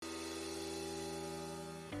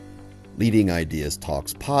Leading Ideas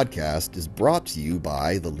Talks podcast is brought to you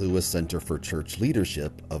by the Lewis Center for Church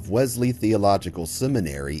Leadership of Wesley Theological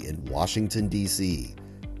Seminary in Washington, D.C.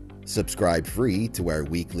 Subscribe free to our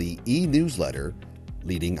weekly e-newsletter,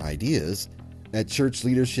 Leading Ideas, at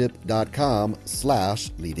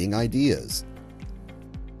churchleadership.com/leadingideas.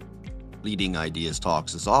 Leading Ideas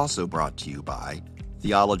Talks is also brought to you by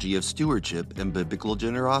Theology of Stewardship and Biblical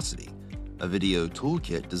Generosity, a video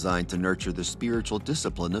toolkit designed to nurture the spiritual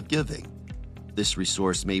discipline of giving. This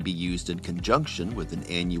resource may be used in conjunction with an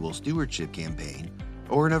annual stewardship campaign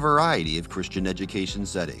or in a variety of Christian education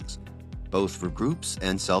settings, both for groups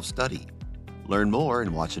and self-study. Learn more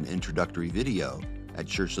and watch an introductory video at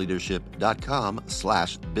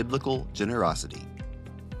churchleadership.com/biblical generosity.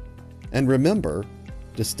 And remember,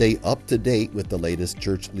 to stay up to date with the latest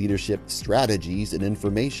church leadership strategies and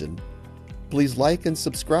information, please like and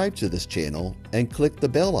subscribe to this channel and click the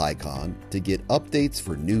bell icon to get updates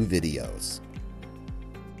for new videos.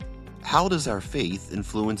 How does our faith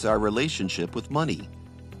influence our relationship with money?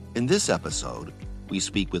 In this episode, we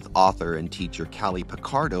speak with author and teacher Callie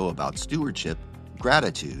Picardo about stewardship,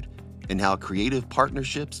 gratitude, and how creative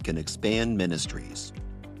partnerships can expand ministries.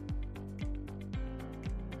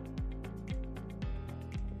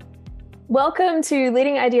 Welcome to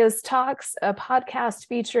Leading Ideas Talks, a podcast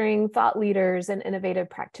featuring thought leaders and innovative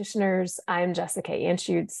practitioners. I'm Jessica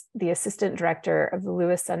Anschutz, the Assistant Director of the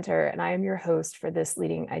Lewis Center, and I am your host for this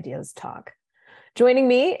Leading Ideas Talk. Joining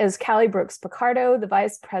me is Callie Brooks Picardo, the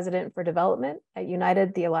Vice President for Development at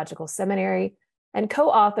United Theological Seminary and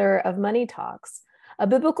co-author of Money Talks, a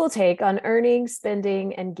biblical take on earning,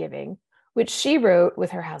 spending, and giving, which she wrote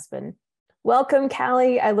with her husband. Welcome,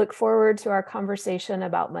 Callie. I look forward to our conversation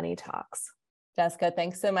about Money Talks. Jessica,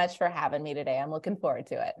 thanks so much for having me today. I'm looking forward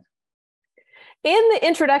to it. In the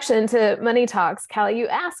introduction to Money Talks, Callie, you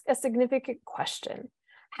ask a significant question.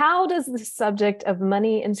 How does the subject of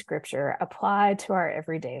money in Scripture apply to our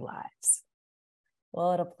everyday lives?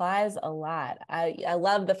 Well, it applies a lot. I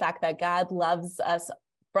love the fact that God loves us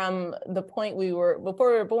from the point before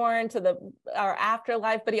we were born to our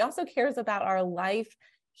afterlife, but he also cares about our life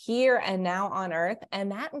here and now on earth,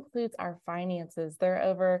 and that includes our finances. There are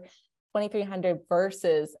over 2,300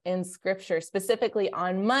 verses in Scripture specifically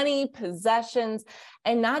on money, possessions,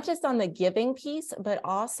 and not just on the giving piece, but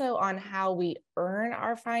also on how we earn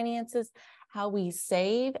our finances, how we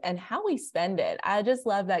save, and how we spend it. I just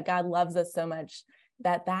love that God loves us so much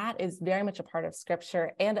that is very much a part of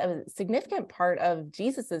Scripture and a significant part of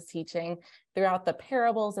Jesus's teaching throughout the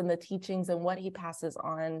parables and the teachings and what he passes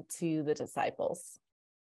on to the disciples.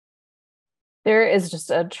 There is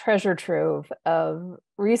just a treasure trove of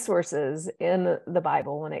resources in the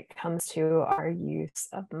Bible when it comes to our use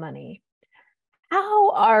of money.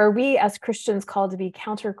 How are we as Christians called to be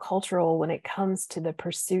countercultural when it comes to the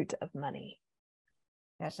pursuit of money?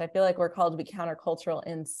 Gosh, I feel like we're called to be countercultural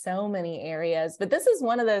in so many areas, but this is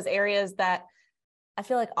one of those areas that I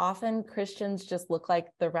feel like often Christians just look like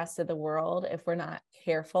the rest of the world if we're not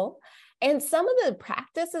careful. And some of the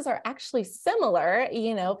practices are actually similar.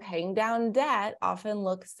 Paying down debt often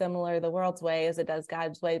looks similar the world's way as it does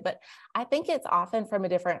God's way, but I think it's often from a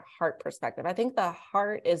different heart perspective. I think the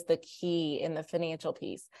heart is the key in the financial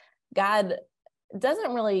piece. God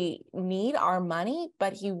doesn't really need our money,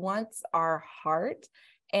 but he wants our heart.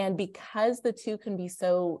 And because the two can be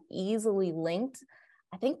so easily linked,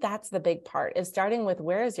 I think that's the big part, is starting with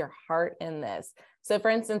where is your heart in this? So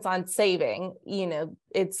for instance, on saving,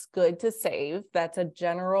 it's good to save. That's a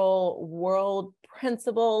general world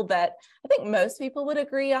principle that I think most people would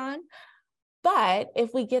agree on. But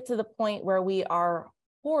if we get to the point where we are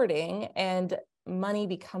hoarding and money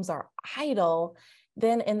becomes our idol,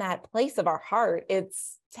 then in that place of our heart,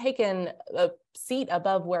 it's taken a seat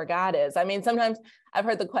above where God is. I mean, sometimes I've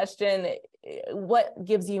heard the question, what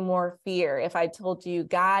gives you more fear? If I told you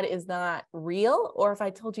God is not real, or if I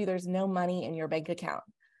told you there's no money in your bank account?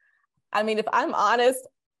 I mean, if I'm honest,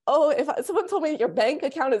 if someone told me your bank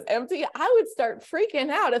account is empty, I would start freaking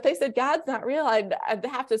out. If they said God's not real, I'd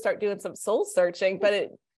have to start doing some soul searching.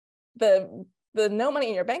 But the no money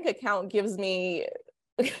in your bank account gives me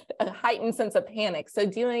a heightened sense of panic. So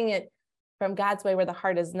doing it from God's way, where the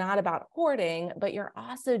heart is not about hoarding, but you're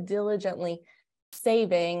also diligently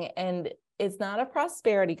saving. And it's not a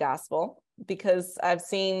prosperity gospel, because I've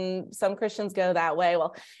seen some Christians go that way.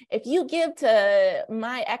 Well, if you give to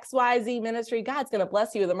my XYZ ministry, God's going to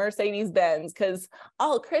bless you with a Mercedes-Benz, because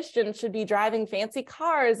all Christians should be driving fancy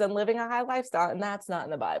cars and living a high lifestyle. And that's not in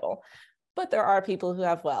the Bible. But there are people who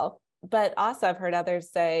have wealth. But also I've heard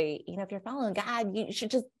others say, if you're following God, you should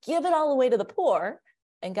just give it all away to the poor.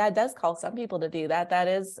 And God does call some people to do that. That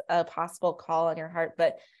is a possible call on your heart.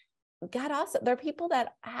 But God also, there are people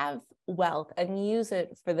that have wealth and use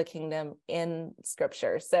it for the kingdom in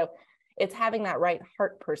scripture. So it's having that right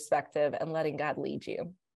heart perspective and letting God lead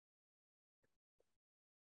you.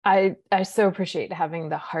 I so appreciate having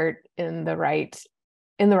the heart in the right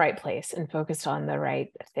place and focused on the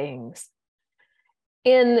right things.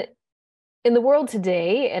 In the world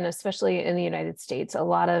today, and especially in the United States, a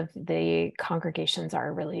lot of the congregations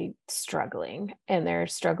are really struggling, and they're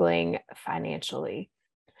struggling financially.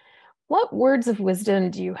 What words of wisdom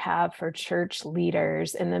do you have for church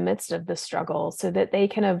leaders in the midst of the struggle so that they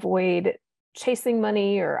can avoid chasing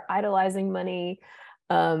money or idolizing money,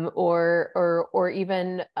 or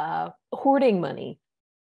even hoarding money?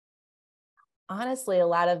 Honestly, a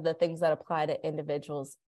lot of the things that apply to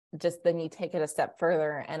individuals, just then you take it a step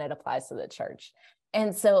further and it applies to the church.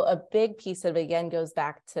 And so a big piece of it, again, goes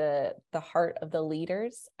back to the heart of the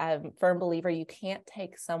leaders. I'm a firm believer you can't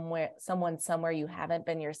take someone somewhere you haven't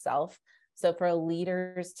been yourself. So for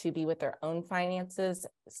leaders to be with their own finances,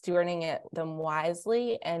 stewarding them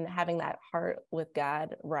wisely and having that heart with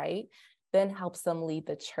God right, then helps them lead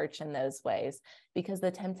the church in those ways. Because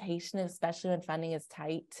the temptation, especially when funding is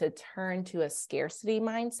tight, to turn to a scarcity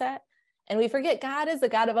mindset. And we forget God is a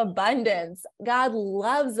God of abundance. God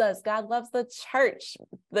loves us. God loves the church.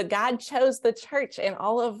 God chose the church in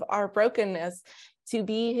all of our brokenness to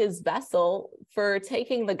be his vessel for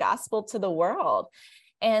taking the gospel to the world.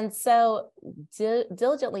 And so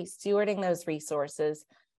diligently stewarding those resources,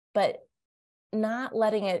 but not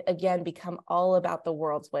letting it, again, become all about the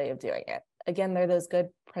world's way of doing it. Again, they're those good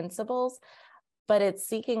principles, but it's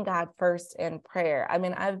seeking God first in prayer. I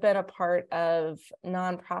mean, I've been a part of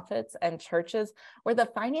nonprofits and churches where the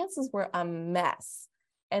finances were a mess,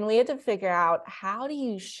 and we had to figure out, how do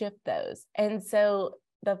you shift those? And so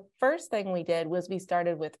the first thing we did was we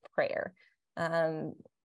started with prayer.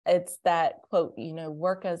 It's that quote,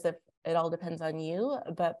 work as if it all depends on you,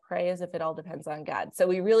 but pray as if it all depends on God. So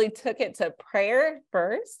we really took it to prayer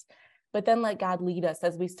first, but then let God lead us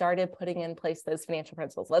as we started putting in place those financial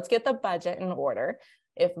principles. Let's get the budget in order.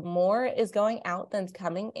 If more is going out than's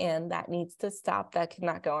coming in, that needs to stop. That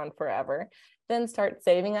cannot go on forever. Then start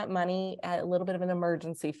saving up money at a little bit of an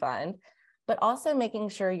emergency fund, but also making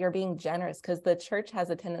sure you're being generous, because the church has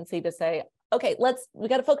a tendency to say, okay, we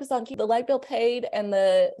got to focus on keep the light bill paid and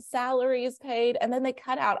the salaries paid. And then they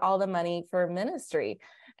cut out all the money for ministry.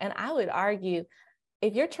 And I would argue,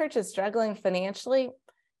 if your church is struggling financially,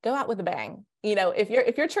 go out with a bang.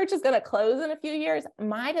 If your church is going to close in a few years,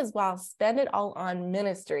 might as well spend it all on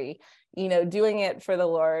ministry, doing it for the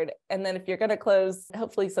Lord. And then if you're going to close,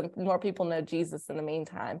 hopefully some more people know Jesus in the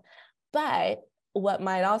meantime. But what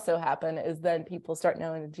might also happen is then people start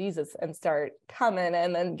knowing Jesus and start coming,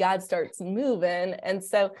 and then God starts moving. And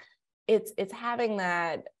so it's having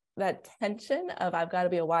that tension of, I've got to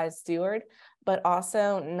be a wise steward, but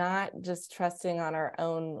also not just trusting on our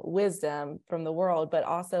own wisdom from the world, but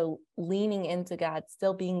also leaning into God,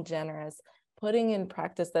 still being generous, putting in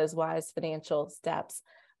practice those wise financial steps,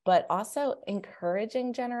 but also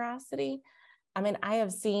encouraging generosity. I mean, I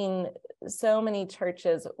have seen so many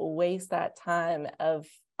churches waste that time of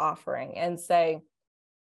offering and say,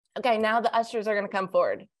 okay, now the ushers are going to come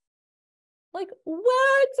forward. Like,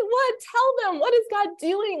 what? Tell them, what is God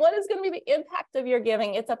doing? What is going to be the impact of your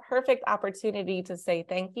giving? It's a perfect opportunity to say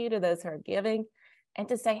thank you to those who are giving, and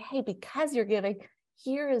to say, hey, because you're giving,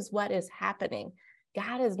 here is what is happening.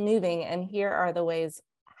 God is moving, and here are the ways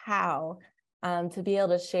how. To be able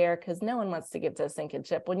to share, because no one wants to give to a sinking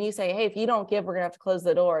ship. When you say, hey, if you don't give, we're gonna have to close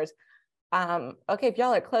the doors. Okay, if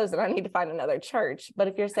y'all are closed, then I need to find another church. But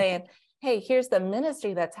if you're saying, hey, here's the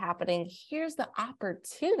ministry that's happening, here's the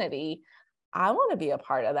opportunity, I want to be a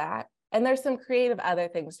part of that. And there's some creative other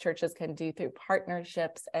things churches can do through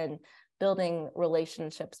partnerships and building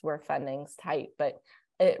relationships where funding's tight. But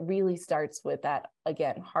it really starts with that,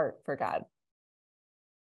 again, heart for God.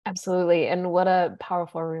 Absolutely. And what a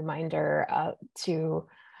powerful reminder to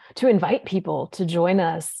invite people to join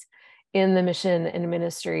us in the mission and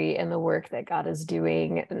ministry and the work that God is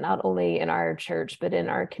doing, not only in our church, but in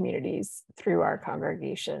our communities through our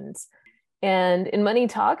congregations. And in Money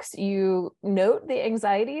Talks, you note the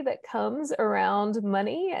anxiety that comes around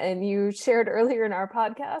money. And you shared earlier in our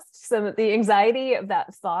podcast some of the anxiety of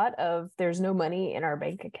that thought of there's no money in our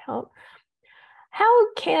bank account.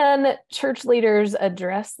 How can church leaders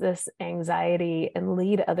address this anxiety and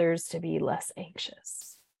lead others to be less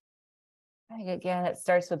anxious? I think, again, it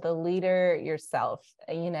starts with the leader yourself.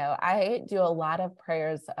 I do a lot of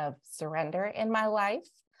prayers of surrender in my life.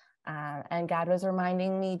 And God was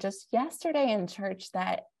reminding me just yesterday in church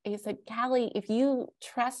that he said, Callie, if you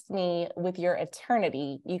trust me with your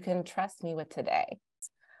eternity, you can trust me with today.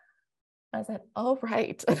 I said, "All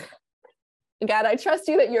right." God, I trust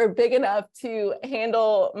you that you're big enough to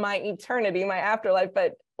handle my eternity, my afterlife,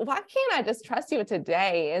 but why can't I just trust you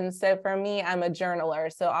today? And so for me, I'm a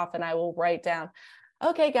journaler. So often I will write down,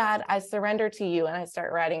 okay, God, I surrender to you, and I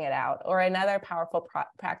start writing it out. Or another powerful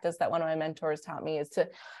practice that one of my mentors taught me is to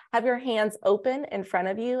have your hands open in front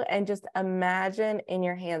of you and just imagine in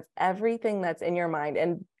your hands everything that's in your mind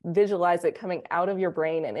and visualize it coming out of your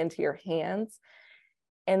brain and into your hands.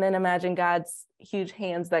 And then imagine God's huge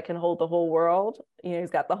hands that can hold the whole world.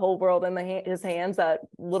 He's got the whole world in his hands, that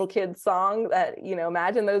little kid song that,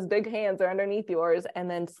 imagine those big hands are underneath yours, and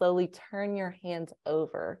then slowly turn your hands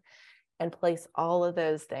over and place all of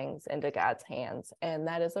those things into God's hands. And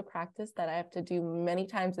that is a practice that I have to do many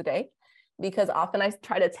times a day, because often I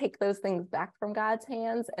try to take those things back from God's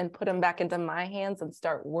hands and put them back into my hands and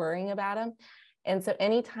start worrying about them. And so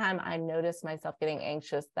anytime I notice myself getting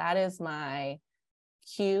anxious, that is my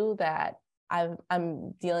cue that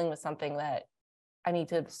I'm dealing with something that I need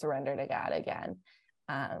to surrender to God again.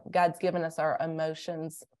 God's given us our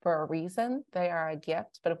emotions for a reason. They are a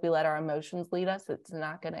gift, but if we let our emotions lead us, it's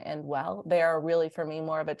not going to end well. They are really, for me,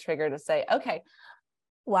 more of a trigger to say, okay,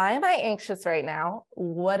 why am I anxious right now?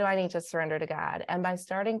 What do I need to surrender to God? And by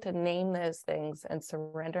starting to name those things and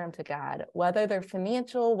surrender them to God, whether they're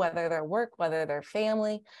financial, whether they're work, whether they're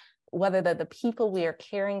family, whether they're the people we are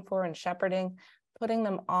caring for and shepherding, putting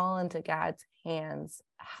them all into God's hands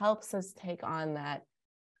helps us take on that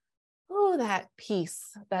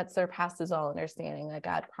peace that surpasses all understanding that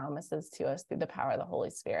God promises to us through the power of the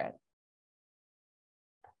Holy Spirit.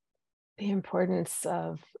 The importance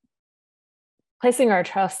of placing our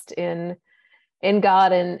trust in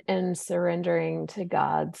God and surrendering to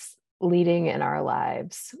God's leading in our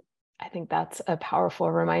lives. I think that's a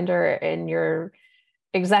powerful reminder, and you're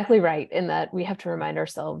exactly right in that we have to remind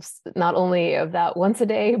ourselves not only of that once a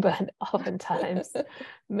day, but oftentimes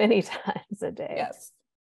many times a day. Yes.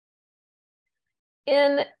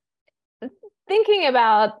 In thinking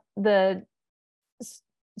about the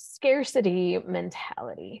scarcity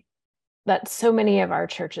mentality that so many of our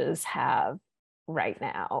churches have right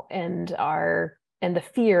now, and the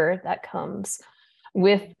fear that comes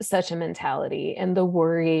with such a mentality, and the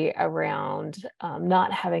worry around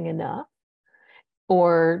not having enough,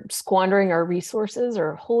 or squandering our resources,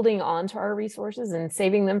 or holding on to our resources and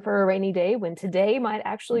saving them for a rainy day when today might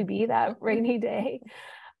actually be that rainy day.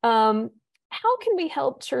 How can we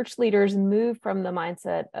help church leaders move from the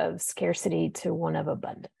mindset of scarcity to one of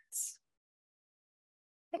abundance?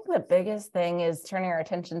 I think the biggest thing is turning our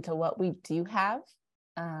attention to what we do have.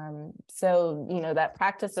 So, that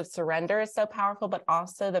practice of surrender is so powerful, but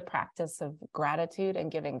also the practice of gratitude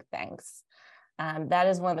and giving thanks. That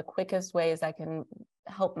is one of the quickest ways I can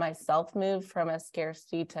help myself move from a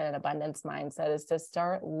scarcity to an abundance mindset, is to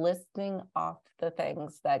start listing off the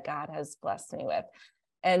things that God has blessed me with.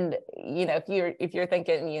 And, if you're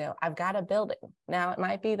thinking, I've got a building. Now, it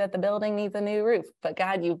might be that the building needs a new roof, but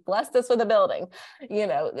God, you've blessed us with a building.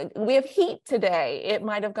 We have heat today. It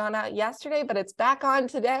might have gone out yesterday, but it's back on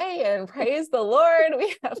today, and praise the Lord,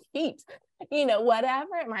 we have heat.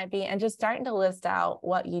 Whatever it might be, and just starting to list out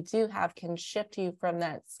what you do have can shift you from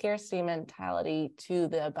that scarcity mentality to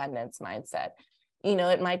the abundance mindset.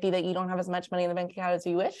 It might be that you don't have as much money in the bank account as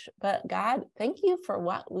you wish, but God, thank you for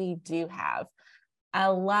what we do have. I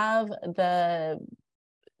love the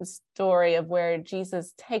story of where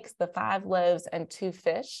Jesus takes the 5 loaves and 2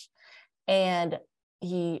 fish, and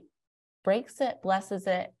he breaks it, blesses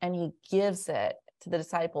it, and he gives it to the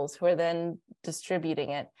disciples, who are then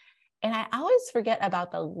distributing it. And I always forget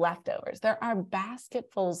about the leftovers. There are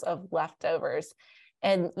basketfuls of leftovers.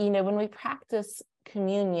 And, when we practice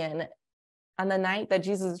communion, on the night that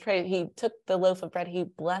Jesus was betrayed, he took the loaf of bread, he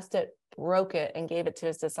blessed it, broke it, and gave it to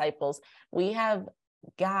his disciples. We have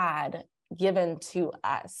God given to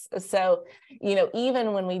us. So,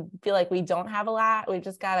 even when we feel like we don't have a lot, we've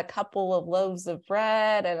just got a couple of loaves of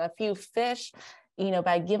bread and a few fish,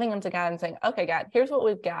 by giving them to God and saying, okay, God, here's what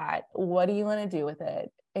we've got. What do you want to do with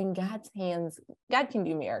it? In God's hands, God can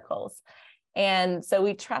do miracles. And so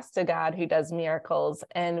we trust a God who does miracles.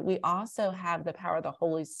 And we also have the power of the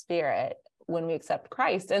Holy Spirit when we accept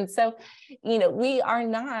Christ. And so, we are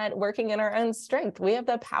not working in our own strength. We have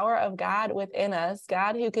the power of God within us,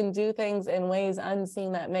 God who can do things in ways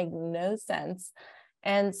unseen that make no sense.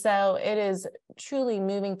 And so it is truly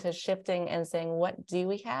moving to shifting and saying, what do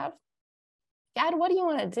we have? God, what do you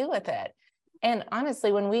want to do with it? And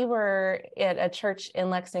honestly, when we were at a church in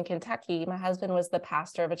Lexington, Kentucky, my husband was the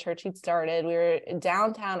pastor of a church he'd started. We were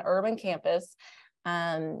downtown urban campus.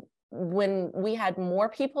 When we had more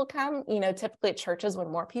people come, typically at churches, when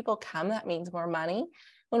more people come, that means more money.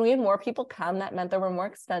 when we had more people come, that meant there were more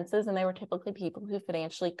expenses, and they were typically people who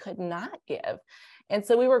financially could not give. And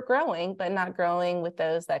so we were growing, but not growing with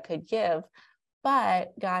those that could give.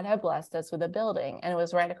 But God had blessed us with a building, and it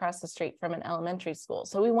was right across the street from an elementary school.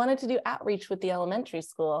 So we wanted to do outreach with the elementary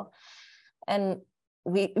school, and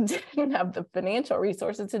we didn't have the financial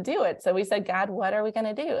resources to do it. So we said, God, what are we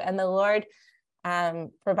going to do? And the Lord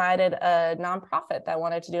provided a nonprofit that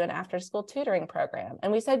wanted to do an after-school tutoring program.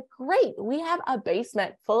 And we said, great, we have a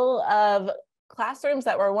basement full of classrooms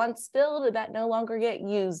that were once filled that no longer get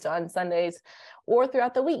used on Sundays or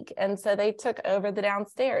throughout the week. And so they took over the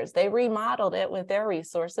downstairs. They remodeled it with their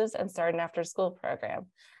resources and started an after-school program.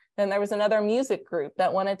 Then there was another music group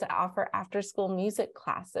that wanted to offer after-school music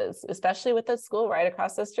classes, especially with the school right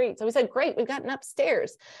across the street. So we said, great, we've got an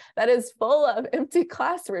upstairs that is full of empty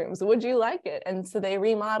classrooms. Would you like it? And so they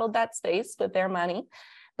remodeled that space with their money,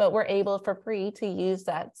 but were able for free to use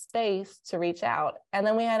that space to reach out. And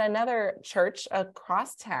then we had another church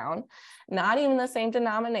across town, not even the same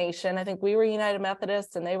denomination. I think we were United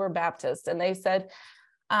Methodist and they were Baptist. And they said,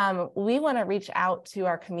 we want to reach out to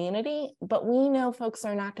our community, but we know folks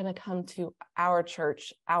are not going to come to our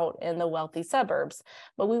church out in the wealthy suburbs,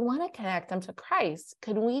 but we want to connect them to Christ.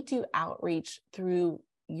 Could we do outreach through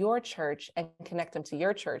your church and connect them to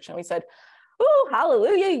your church? And we said, oh,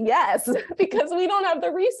 hallelujah, yes, because we don't have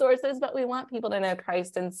the resources, but we want people to know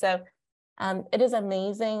Christ. And so it is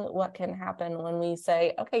amazing what can happen when we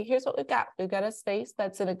say, okay, here's what we've got. We've got a space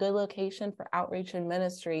that's in a good location for outreach and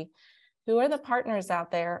ministry. Who are the partners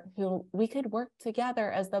out there who we could work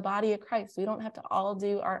together as the body of Christ? We don't have to all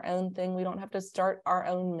do our own thing. We don't have to start our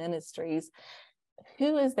own ministries.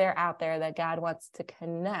 Who is there out there that God wants to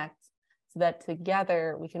connect so that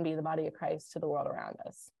together we can be the body of Christ to the world around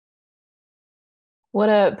us? What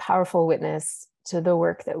a powerful witness to the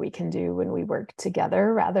work that we can do when we work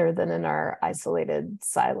together rather than in our isolated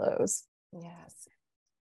silos. Yes.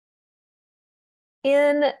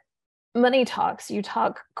 In Money Talks, you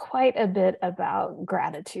talk quite a bit about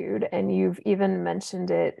gratitude, and you've even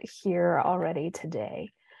mentioned it here already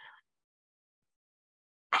today.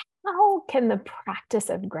 How can the practice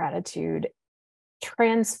of gratitude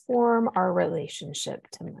transform our relationship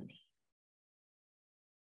to money?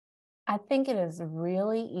 I think it is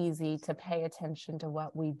really easy to pay attention to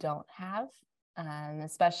what we don't have,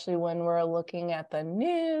 especially when we're looking at the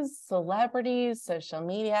news, celebrities, social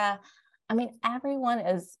media. I mean,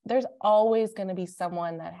 there's always going to be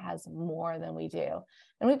someone that has more than we do.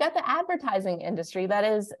 And we've got the advertising industry that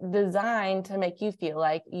is designed to make you feel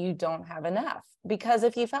like you don't have enough, because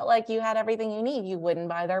if you felt like you had everything you need, you wouldn't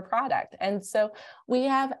buy their product. And so we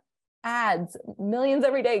have ads, millions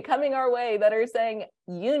every day coming our way that are saying,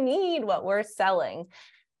 you need what we're selling.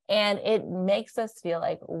 And it makes us feel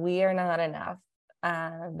like we are not enough.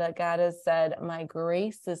 But God has said, my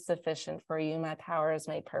grace is sufficient for you. My power is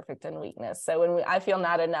made perfect in weakness. So when I feel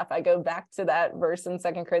not enough, I go back to that verse in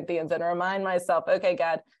 2 Corinthians and remind myself, okay,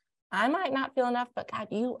 God, I might not feel enough, but God,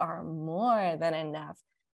 you are more than enough.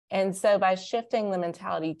 And so by shifting the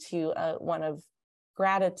mentality to one of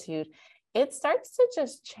gratitude, it starts to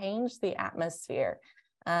just change the atmosphere.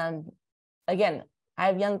 Again, I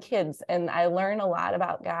have young kids, and I learn a lot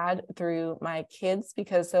about God through my kids,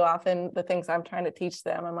 because so often the things I'm trying to teach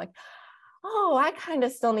them, I'm like, oh, I kind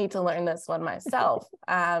of still need to learn this one myself.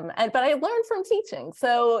 But I learned from teaching.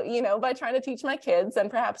 So, by trying to teach my kids, and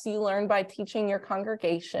perhaps you learn by teaching your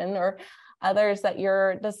congregation or others that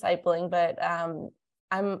you're discipling. But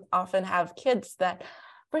I'm often have kids that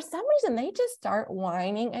for some reason, they just start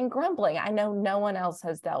whining and grumbling. I know no one else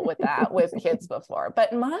has dealt with that with kids before,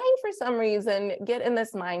 but mine, for some reason, get in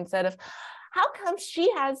this mindset of, how come she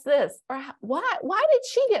has this? Or why did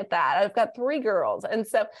she get that? I've got 3 girls. And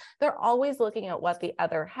so they're always looking at what the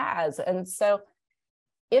other has. And so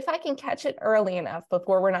if I can catch it early enough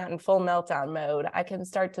before we're not in full meltdown mode, I can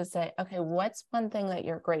start to say, okay, what's one thing that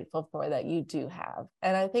you're grateful for that you do have?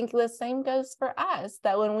 And I think the same goes for us,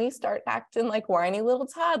 that when we start acting like whiny little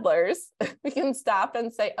toddlers, we can stop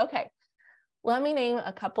and say, okay, let me name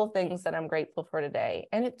a couple things that I'm grateful for today.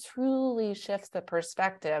 And it truly shifts the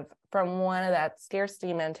perspective from one of that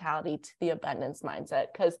scarcity mentality to the abundance mindset.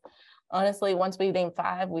 Because honestly, once we name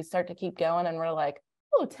 5, we start to keep going and we're like,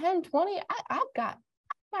 oh, 10, 20, I've got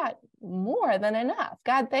more than enough.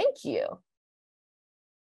 God, thank you.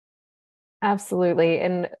 Absolutely.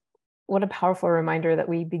 And what a powerful reminder that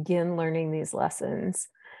we begin learning these lessons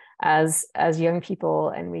as young people,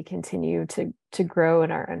 and we continue to grow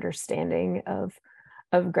in our understanding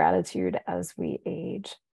of gratitude as we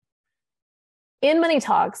age. In Money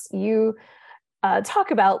Talks, you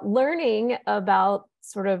talk about learning about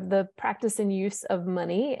sort of the practice and use of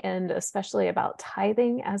money, and especially about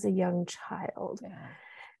tithing as a young child. Yeah.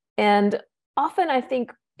 And often I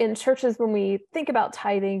think in churches, when we think about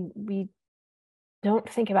tithing, we don't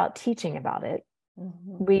think about teaching about it.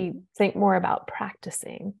 Mm-hmm. We think more about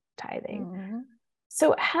practicing tithing. Mm-hmm.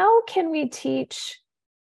 So how can we teach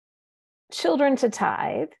children to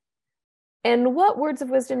tithe? And what words of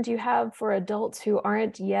wisdom do you have for adults who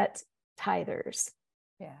aren't yet tithers?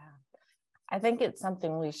 Yeah, I think it's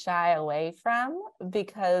something we shy away from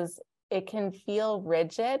because it can feel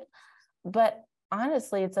rigid, but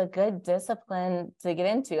honestly, it's a good discipline to get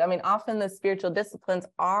into. I mean, often the spiritual disciplines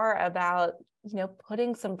are about,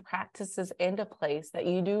 putting some practices into place that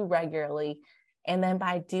you do regularly. And then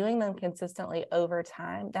by doing them consistently over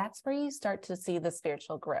time, that's where you start to see the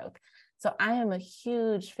spiritual growth. So I am a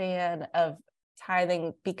huge fan of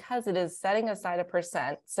tithing because it is setting aside a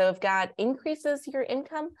percent. So if God increases your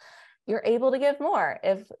income, you're able to give more.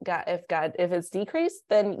 If it's decreased,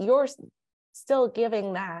 then you're still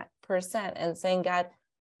giving that percent and saying, God,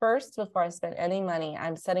 first, before I spend any money,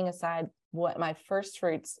 I'm setting aside what my first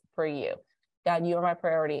fruits for you. God, you are my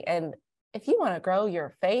priority. And if you want to grow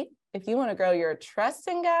your faith, if you want to grow your trust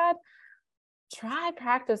in God, try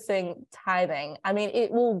practicing tithing. I mean,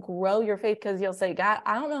 it will grow your faith because you'll say, God,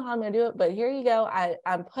 I don't know how I'm going to do it, but here you go.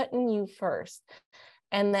 I'm putting you first.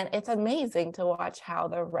 And then it's amazing to watch how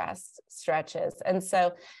the rest stretches. And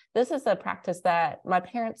so this is a practice that my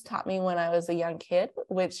parents taught me when I was a young kid,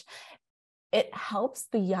 which it helps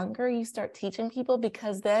the younger you start teaching people,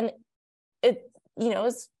 because then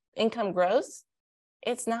as income grows,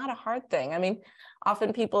 it's not a hard thing. I mean,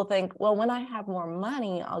 often people think, well, when I have more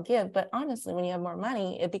money, I'll give. But honestly, when you have more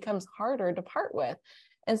money, it becomes harder to part with.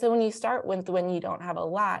 And so when you start with when you don't have a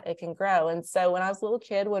lot, it can grow. And so when I was a little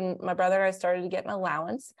kid, when my brother and I started to get an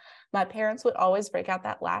allowance, my parents would always break out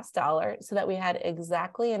that last dollar so that we had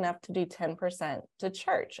exactly enough to do 10% to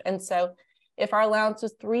church. And so if our allowance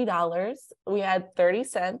was $3, we had 30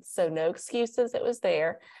 cents. So no excuses, it was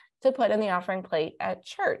there to put in the offering plate at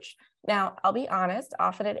church. Now, I'll be honest,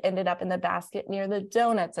 often it ended up in the basket near the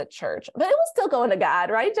donuts at church, but it was still going to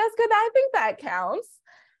God, right, Jessica? I think that counts.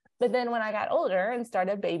 But then when I got older and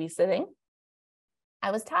started babysitting,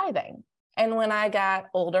 I was tithing. And when I got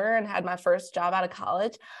older and had my first job out of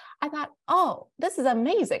college, I thought, oh, this is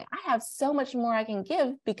amazing. I have so much more I can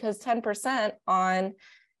give, because 10% on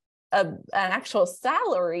an actual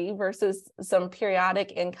salary versus some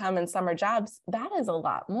periodic income and summer jobs, that is a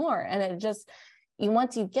lot more. And it just,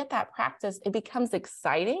 once you get that practice, it becomes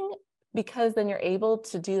exciting, because then you're able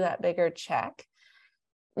to do that bigger check.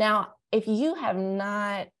 Now, if you have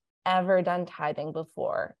not ever done tithing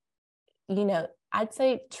before, I'd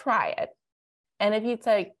say try it. And if you'd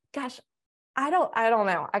say, gosh, I don't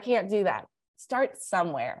know, I can't do that, start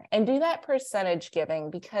somewhere and do that percentage giving,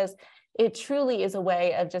 because it truly is a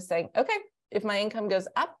way of just saying, okay, if my income goes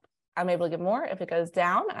up, I'm able to give more. If it goes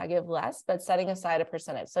down, I give less, but setting aside a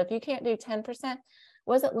percentage. So if you can't do 10%,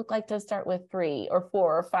 what does it look like to start with 3 or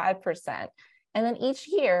 4 or 5%? And then each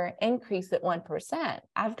year increase it 1%.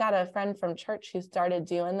 I've got a friend from church who started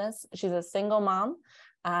doing this. She's a single mom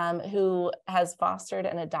who has fostered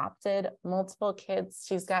and adopted multiple kids.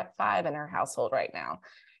 She's got 5 in her household right now.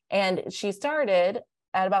 And she started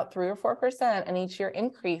at about 3 or 4%, and each year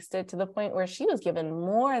increased it to the point where she was given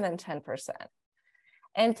more than 10%.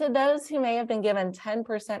 And to those who may have been given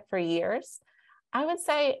 10% for years, I would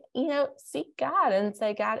say, seek God and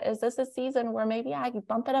say, God, is this a season where maybe I can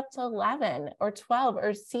bump it up to 11 or 12,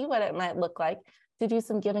 or see what it might look like to do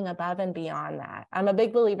some giving above and beyond that? I'm a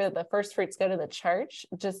big believer that the first fruits go to the church,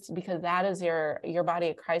 just because that is your body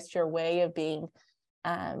of Christ, your way of being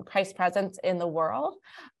Christ's presence in the world.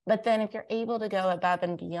 But then if you're able to go above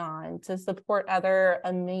and beyond to support other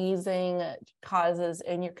amazing causes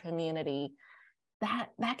in your community,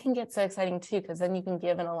 that can get so exciting too, because then you can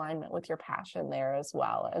give in alignment with your passion there as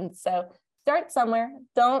well. And so start somewhere.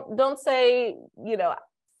 Don't say,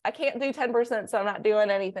 I can't do 10%, so I'm not doing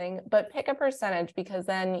anything, but pick a percentage, because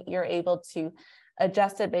then you're able to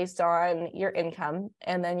adjust it based on your income,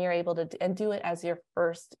 and then you're able to do it as your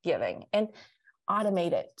first giving. And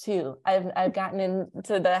automate it too. I've gotten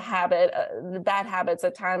into the bad habits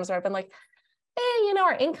at times where I've been like, hey,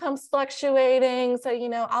 our income's fluctuating, so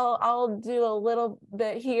I'll do a little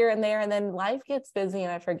bit here and there, and then life gets busy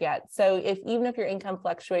and I forget. So even if your income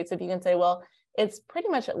fluctuates, if you can say, well, it's pretty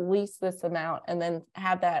much at least this amount, and then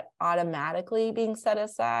have that automatically being set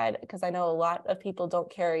aside, because I know a lot of people don't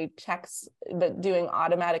carry checks, but doing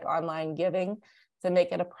automatic online giving to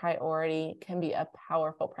make it a priority can be a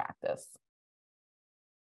powerful practice.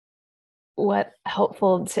 what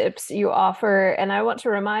helpful tips you offer. And I want to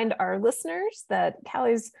remind our listeners that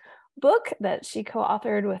Callie's book that she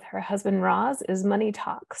co-authored with her husband Roz is Money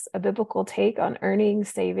Talks, a biblical take on earning,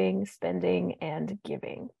 saving, spending, and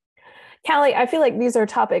giving. Callie, I feel like these are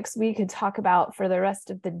topics we could talk about for the rest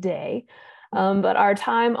of the day, but our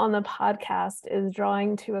time on the podcast is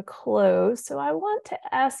drawing to a close. So I want to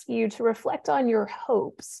ask you to reflect on your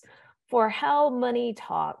hopes for how money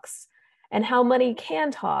talks and how money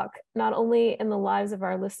can talk, not only in the lives of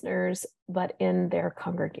our listeners, but in their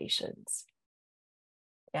congregations.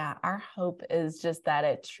 Yeah, our hope is just that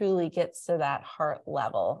it truly gets to that heart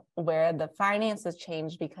level where the finances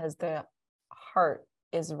change because the heart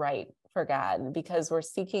is right for God, because we're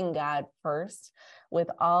seeking God first with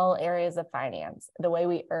all areas of finance, the way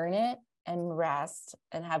we earn it and rest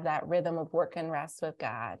and have that rhythm of work and rest with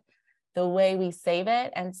God, the way we save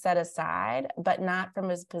it and set aside, but not from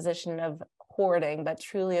his position of hoarding, but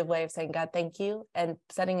truly a way of saying, God, thank you, and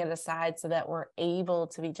setting it aside so that we're able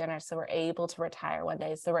to be generous, so we're able to retire one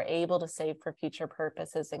day, so we're able to save for future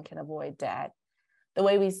purposes and can avoid debt. The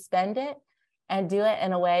way we spend it and do it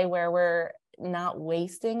in a way where we're not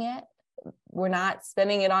wasting it. We're not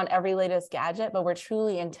spending it on every latest gadget, but we're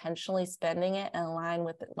truly intentionally spending it in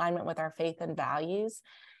alignment with our faith and values.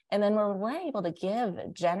 And then we're able to give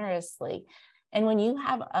generously. And when you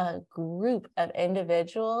have a group of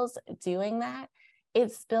individuals doing that,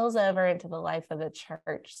 it spills over into the life of the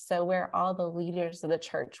church. So where all the leaders of the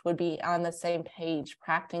church would be on the same page,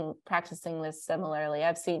 practicing this similarly.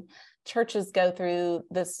 I've seen churches go through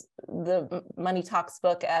the Money Talks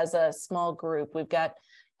book as a small group. We've got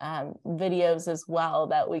videos as well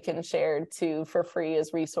that we can share for free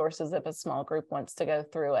as resources if a small group wants to go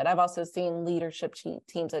through it. I've also seen leadership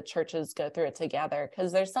teams at churches go through it together,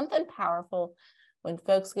 because there's something powerful when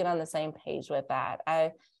folks get on the same page with that.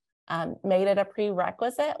 I made it a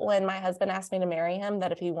prerequisite when my husband asked me to marry him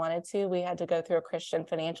that if he wanted to, we had to go through a Christian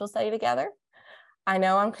financial study together. I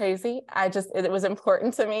know I'm crazy. It was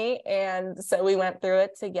important to me. And so we went through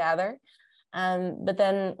it together. But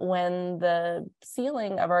then when the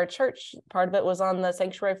ceiling of our church, part of it was on the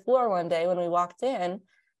sanctuary floor one day when we walked in,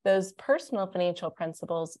 those personal financial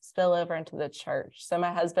principles spill over into the church. So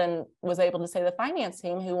my husband was able to say to the finance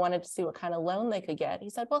team who wanted to see what kind of loan they could get, he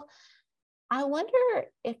said, well, I wonder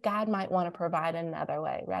if God might want to provide another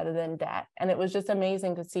way rather than debt. And it was just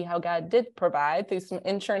amazing to see how God did provide through some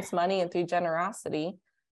insurance money and through generosity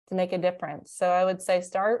to make a difference. So I would say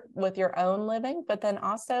start with your own living, but then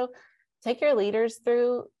also take your leaders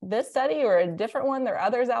through this study or a different one. There are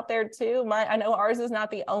others out there too. I know ours is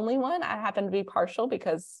not the only one. I happen to be partial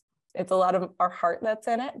because it's a lot of our heart that's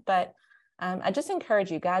in it. But I just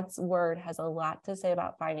encourage you, God's word has a lot to say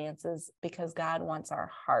about finances because God wants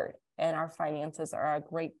our heart, and our finances are a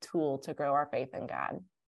great tool to grow our faith in God.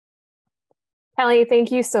 Callie,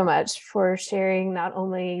 thank you so much for sharing not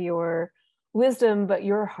only your wisdom, but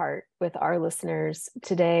your heart with our listeners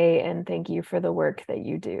today. And thank you for the work that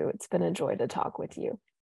you do. It's been a joy to talk with you.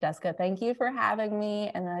 Jessica, thank you for having me.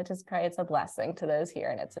 And I just pray it's a blessing to those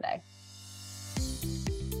hearing it today.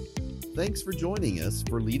 Thanks for joining us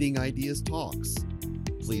for Leading Ideas Talks.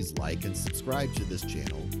 Please like and subscribe to this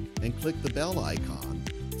channel and click the bell icon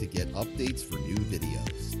to get updates for new videos.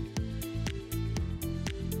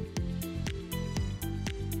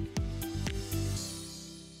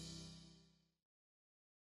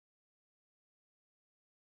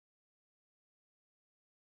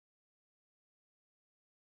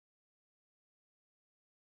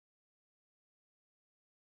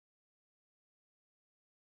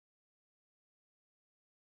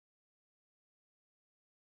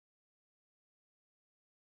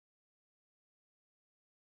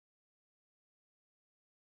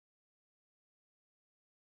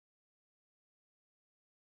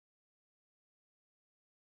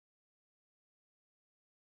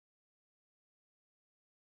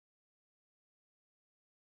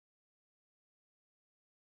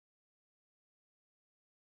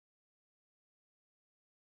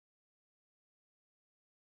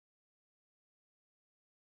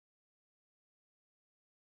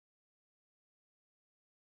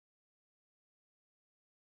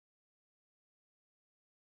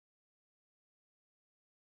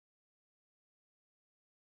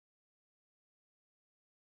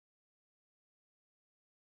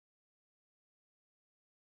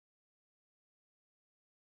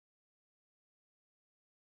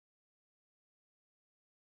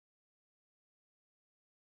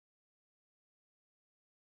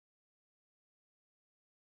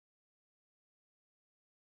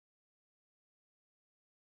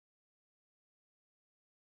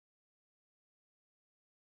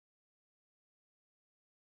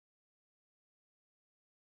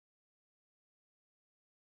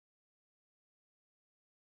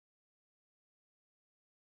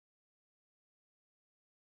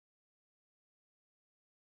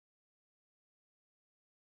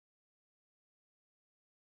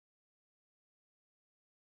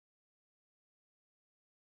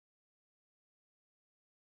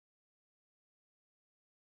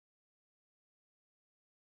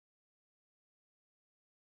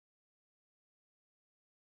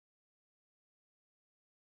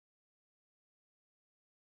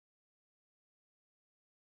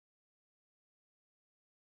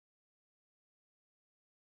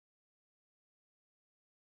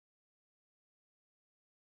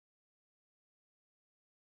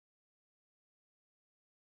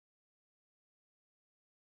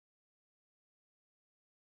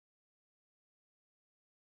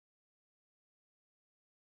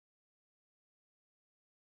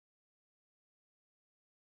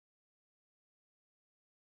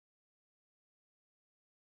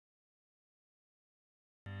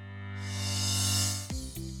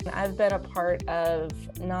 I've been a part of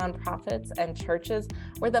nonprofits and churches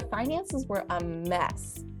where the finances were a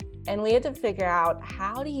mess, and we had to figure out,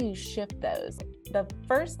 how do you shift those? The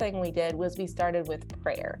first thing we did was we started with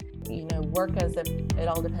prayer. Work as if it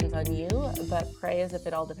all depends on you, but pray as if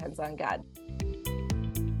it all depends on God.